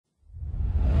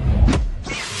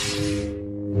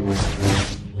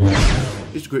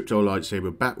It's the Crypto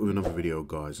Lightsaber back with another video,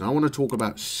 guys. And I want to talk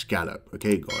about Scallop,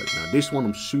 okay, guys. Now, this one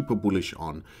I'm super bullish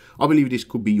on. I believe this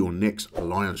could be your next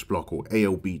Alliance block or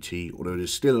ALBT, although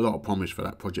there's still a lot of promise for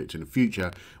that project in the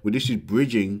future. But this is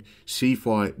bridging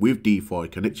CeFi with DeFi,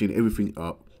 connecting everything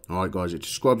up. All right, guys, it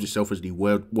describes itself as the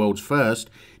world's first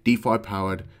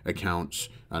DeFi-powered accounts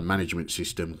and management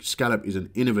system. Scallop is an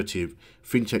innovative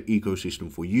fintech ecosystem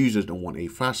for users that want a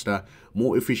faster,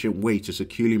 more efficient way to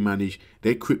securely manage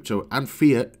their crypto and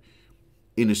fiat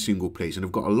in a single place. And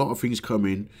they've got a lot of things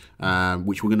coming,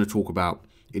 which we're going to talk about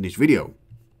in this video.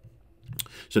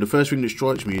 So the first thing that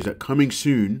strikes me is that coming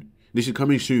soon, this is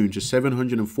coming soon to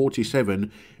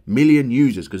 747 million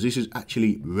users, because this is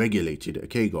actually regulated,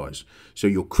 okay, guys? So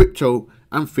your crypto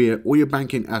and fiat, all your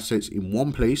banking assets in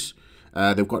one place.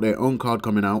 They've got their own card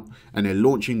coming out, and they're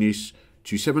launching this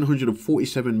to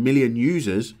 747 million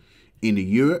users in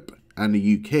Europe and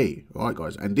the UK, all right,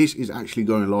 guys? And this is actually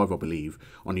going live, I believe,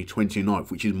 on the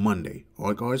 29th, which is Monday, all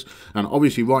right, guys? And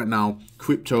obviously right now,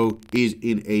 crypto is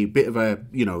in a bit of a,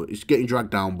 it's getting dragged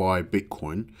down by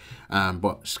Bitcoin,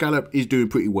 but Scallop is doing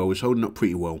pretty well. It's holding up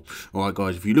pretty well, all right,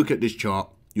 guys? If you look at this chart,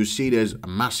 you'll see there's a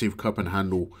massive cup and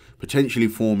handle potentially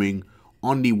forming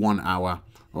on the 1 hour,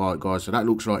 all right, guys? So that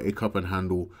looks like a cup and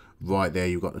handle right there.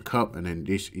 You've got the cup, and then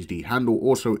this is the handle.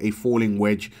 Also a falling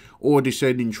wedge or a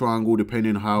descending triangle,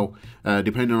 depending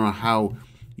on how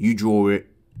you draw it.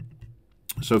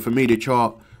 So for me, the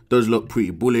chart does look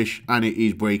pretty bullish, and it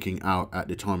is breaking out at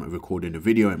the time of recording the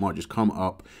video. It might just come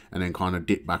up and then kind of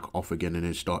dip back off again, and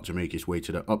then start to make its way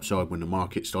to the upside when the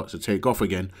market starts to take off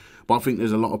again. But I think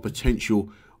there's a lot of potential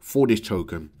for this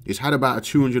token. It's had about a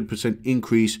 200%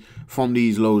 increase from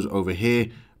these lows over here,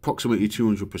 approximately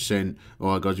 200%.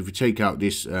 All right, guys, if you take out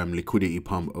this liquidity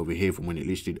pump over here from when it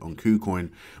listed on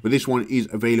KuCoin, but this one is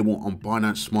available on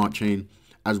Binance Smart Chain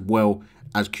as well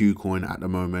as KuCoin at the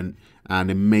moment, and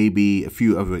there may be a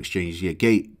few other exchanges here,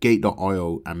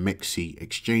 Gate.io and Mexi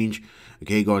Exchange,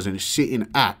 okay, guys, and it's sitting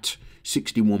at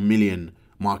 61 million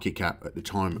market cap at the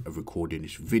time of recording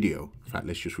this video. In fact,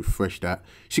 let's just refresh that.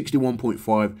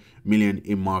 61.5 million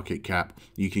in market cap.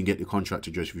 You can get the contract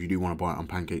address if you do want to buy it on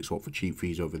PancakeSwap for cheap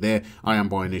fees over there. I am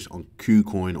buying this on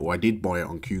KuCoin, or I did buy it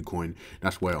on KuCoin.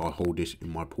 That's where I hold this in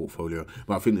my portfolio.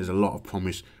 But I think there's a lot of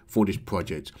promise for this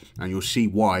project, and you'll see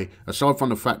why. Aside from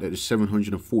the fact that there's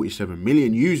 747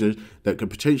 million users that could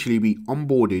potentially be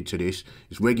onboarded to this,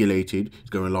 it's regulated, it's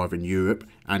going live in Europe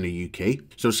and the UK.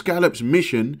 So Scallop's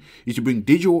mission is to bring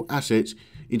digital assets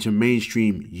into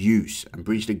mainstream use and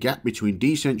bridge the gap between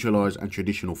decentralized and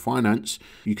traditional finance.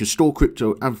 You can store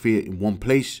crypto and fiat in one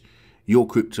place. Your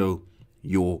crypto,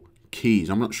 your keys.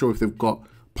 I'm not sure if they've got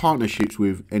partnerships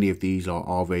with any of these, or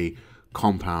are they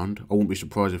compound? I wouldn't be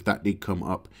surprised if that did come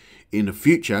up in the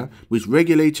future. But it's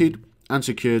regulated and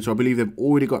secured, so I believe they've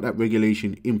already got that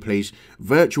regulation in place.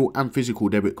 Virtual and physical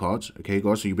debit cards, okay,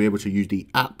 guys? So you'll be able to use the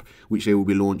app, which they will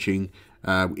be launching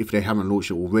if they haven't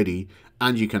launched it already.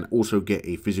 And you can also get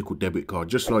a physical debit card,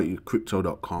 just like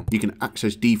crypto.com. You can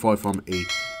access DeFi from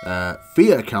a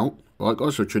fiat account, right,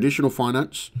 guys? So traditional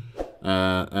finance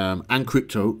and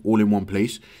crypto all in one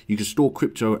place. You can store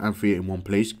crypto and fiat in one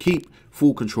place. Keep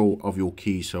full control of your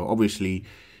keys. So obviously,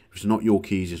 if it's not your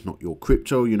keys, it's not your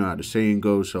crypto. You know how the saying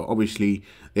goes. So obviously,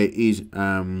 there is,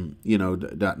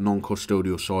 that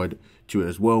non-custodial side to it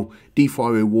as well. DeFi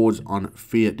rewards on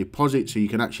fiat deposits, so you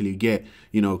can actually get,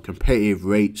 competitive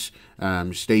rates,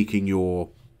 staking your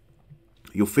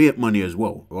fiat money as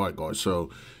well, right, guys? So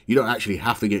you don't actually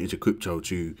have to get into crypto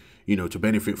to, to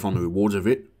benefit from the rewards of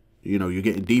it. You're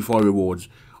getting DeFi rewards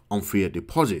on fiat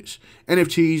deposits.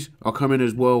 NFTs are coming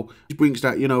as well. It brings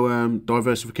that,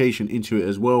 diversification into it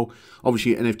as well.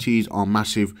 Obviously, NFTs are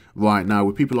massive right now,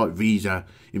 with people like Visa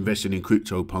investing in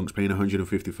CryptoPunks, paying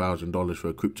 $150,000 for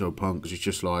a CryptoPunk, because it's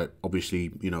just like,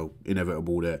 obviously,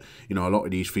 inevitable that, a lot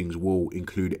of these things will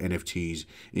include NFTs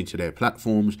into their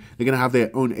platforms. They're going to have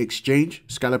their own exchange,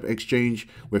 Scallop Exchange,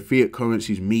 where fiat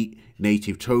currencies meet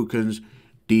native tokens.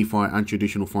 DeFi and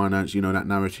traditional finance, that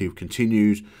narrative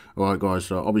continues. All right, guys,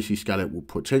 so obviously Scallop will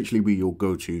potentially be your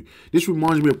go-to. This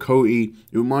reminds me of Koti.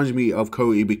 It reminds me of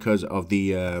Koti because of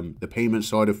the payment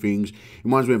side of things. It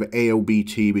reminds me of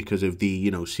ALBT because of the,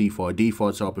 CeFi,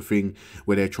 DeFi type of thing,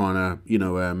 where they're trying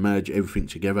to, merge everything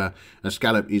together. And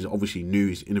Scallop is obviously new,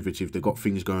 it's innovative. They've got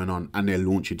things going on, and they're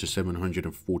launching to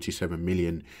 747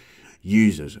 million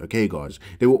users. Okay, guys.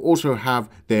 They will also have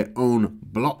their own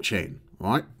blockchain,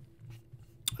 right?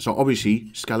 So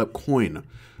obviously, Scallop coin,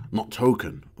 not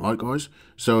token, right, guys?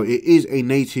 So it is a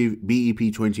native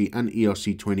BEP20 and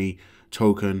ERC20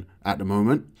 token at the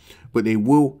moment, but they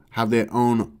will have their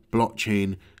own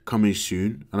blockchain coming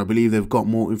soon, and I believe they've got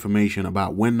more information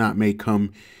about when that may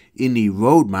come in the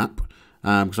roadmap,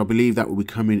 because I believe that will be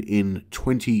coming in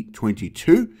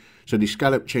 2022. So the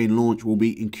Scallop chain launch will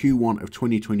be in Q1 of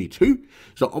 2022.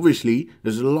 So obviously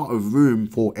there's a lot of room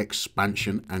for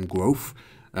expansion and growth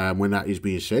when that is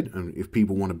being said. And if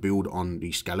people want to build on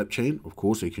the Scallop chain, of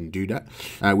course they can do that.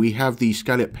 We have the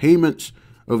Scallop payments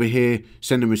over here,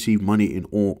 send and receive money in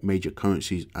all major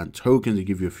currencies and tokens. They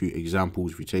give you a few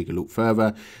examples if you take a look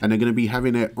further. And they're going to be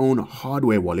having their own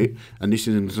hardware wallet. And this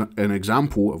is an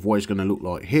example of what it's going to look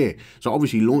like here. So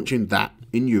obviously launching that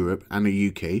in Europe and the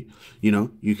UK, you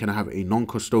know, you can have a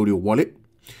non-custodial wallet.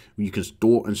 You can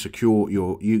store and secure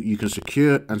your, you can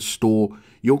secure and store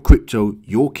your crypto,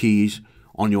 your keys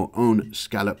on your own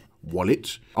Scallop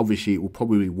wallet. Obviously it will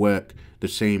probably work the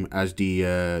same as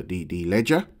the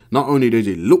Ledger. Not only does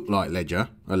it look like Ledger,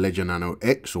 a Ledger Nano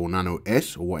X or Nano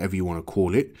S or whatever you want to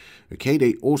call it, okay,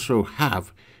 they also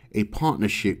have a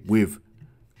partnership with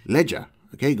Ledger,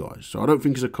 okay, guys. So I don't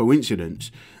think it's a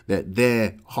coincidence that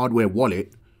their hardware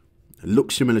wallet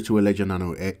looks similar to a Ledger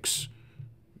Nano X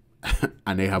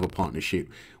and they have a partnership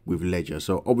with Ledger.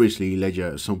 So obviously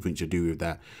Ledger has something to do with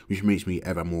that, which makes me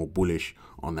ever more bullish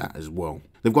on that as well.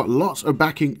 They've got lots of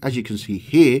backing, as you can see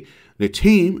here. The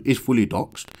team is fully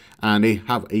doxed and they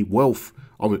have a wealth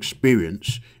of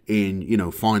experience in, you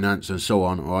know, finance and so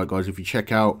on. All right, guys, if you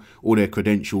check out all their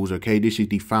credentials, okay, this is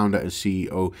the founder and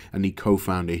CEO and the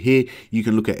co-founder here. You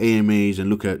can look at AMAs and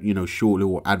look at, you know, short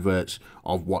little adverts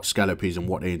of what Scallop is and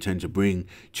what they intend to bring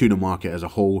to the market as a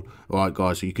whole. All right,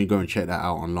 guys, so you can go and check that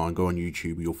out online. Go on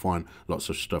YouTube, you'll find lots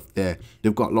of stuff there.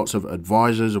 They've got lots of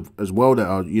advisors as well that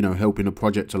are, you know, helping the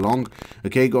project along.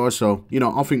 Okay, guys, so, you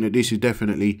know, I think that this is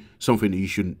definitely something that you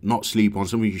should not sleep on,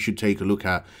 something you should take a look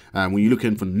at. When you're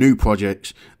looking for new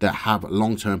projects that have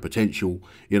long-term potential,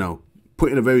 you know,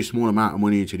 putting a very small amount of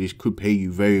money into this could pay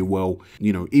you very well,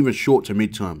 you know, even short to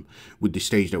mid-term with the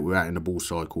stage that we're at in the bull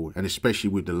cycle, and especially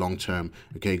with the long term.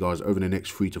 Okay, guys, over the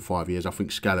next 3 to 5 years, I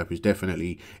think Scallop is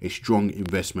definitely a strong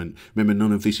investment. Remember,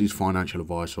 none of this is financial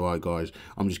advice. All right, guys,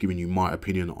 I'm just giving you my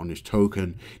opinion on this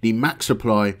token. The max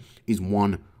supply is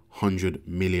 100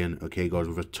 million, okay, guys,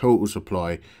 with a total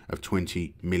supply of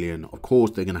 20 million. Of course,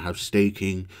 they're going to have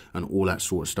staking and all that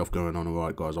sort of stuff going on. All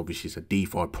right, guys, obviously it's a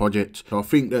DeFi project, so I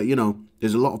think that, you know,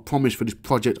 there's a lot of promise for this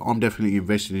project. I'm definitely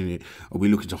invested in it. I'll be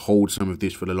looking to hold some of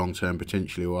this for the long term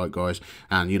potentially. All right, guys,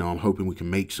 and, you know, I'm hoping we can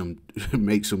make some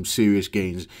make some serious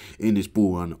gains in this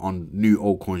bull run on new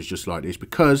altcoins just like this,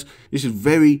 because this is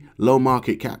very low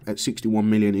market cap at 61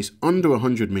 million. It's under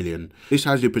 100 million. This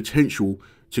has the potential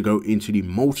to go into the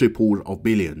multiples of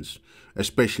billions,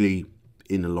 especially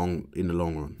in the long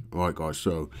run. All right, guys,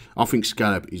 so I think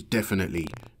Scallop is definitely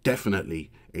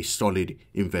a solid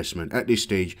investment at this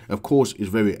stage. Of course, it's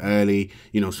very early,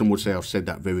 you know, some would say I've said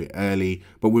that very early,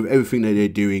 but with everything that they're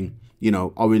doing, you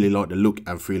know, I really like the look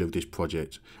and feel of this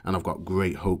project, and I've got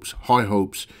great hopes, high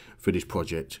hopes for this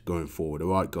project going forward. All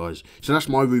right, guys, so that's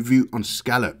my review on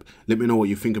Scallop. Let me know what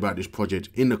you think about this project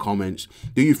in the comments.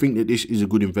 Do you think that this is a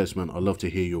good investment? I'd love to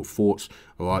hear your thoughts.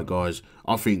 All right, guys,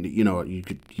 I think that, you know, you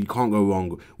can't go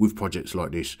wrong with projects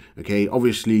like this. Okay,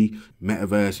 obviously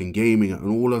Metaverse and gaming and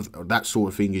all of that sort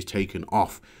of thing is taken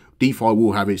off. DeFi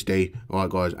will have its day, all right,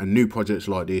 guys, and new projects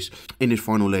like this in this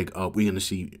final leg up, we're going to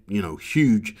see, you know,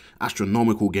 huge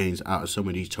astronomical gains out of some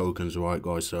of these tokens, all right,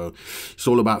 guys. So it's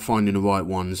all about finding the right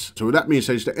ones. So with that being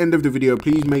said, it's the end of the video.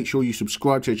 Please make sure you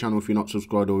subscribe to the channel if you're not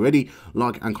subscribed already,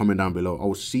 like and comment down below. I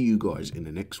will see you guys in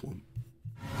the next one.